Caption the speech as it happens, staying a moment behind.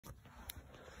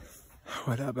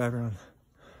What up, everyone?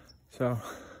 So,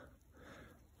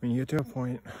 when you get to a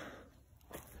point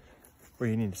where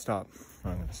you need to stop,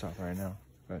 I'm gonna stop right now,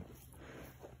 but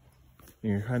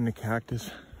you're cutting the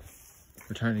cactus,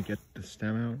 we're trying to get the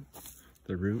stem out,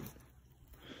 the root,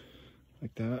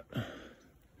 like that.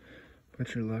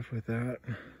 But you're left with that,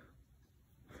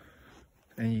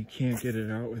 and you can't get it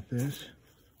out with this.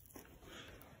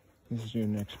 This is your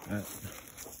next bet.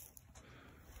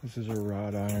 This is a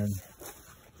wrought iron.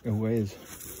 It weighs,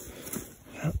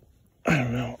 I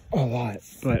don't know, a lot,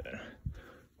 but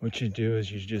what you do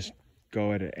is you just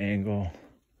go at an angle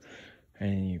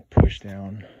and you push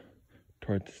down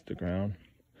towards the ground,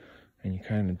 and you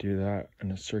kind of do that in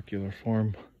a circular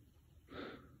form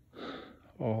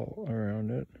all around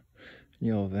it.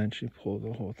 You'll eventually pull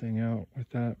the whole thing out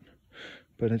with that,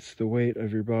 but it's the weight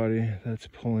of your body that's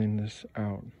pulling this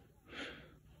out.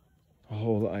 The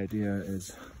whole idea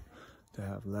is to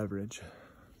have leverage.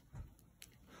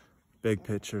 Big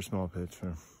picture, small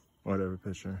picture, whatever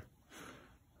picture.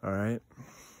 All right,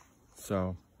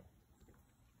 so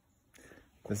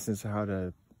this is how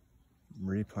to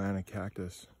replant a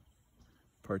cactus,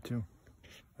 part 2.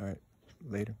 All right,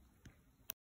 later.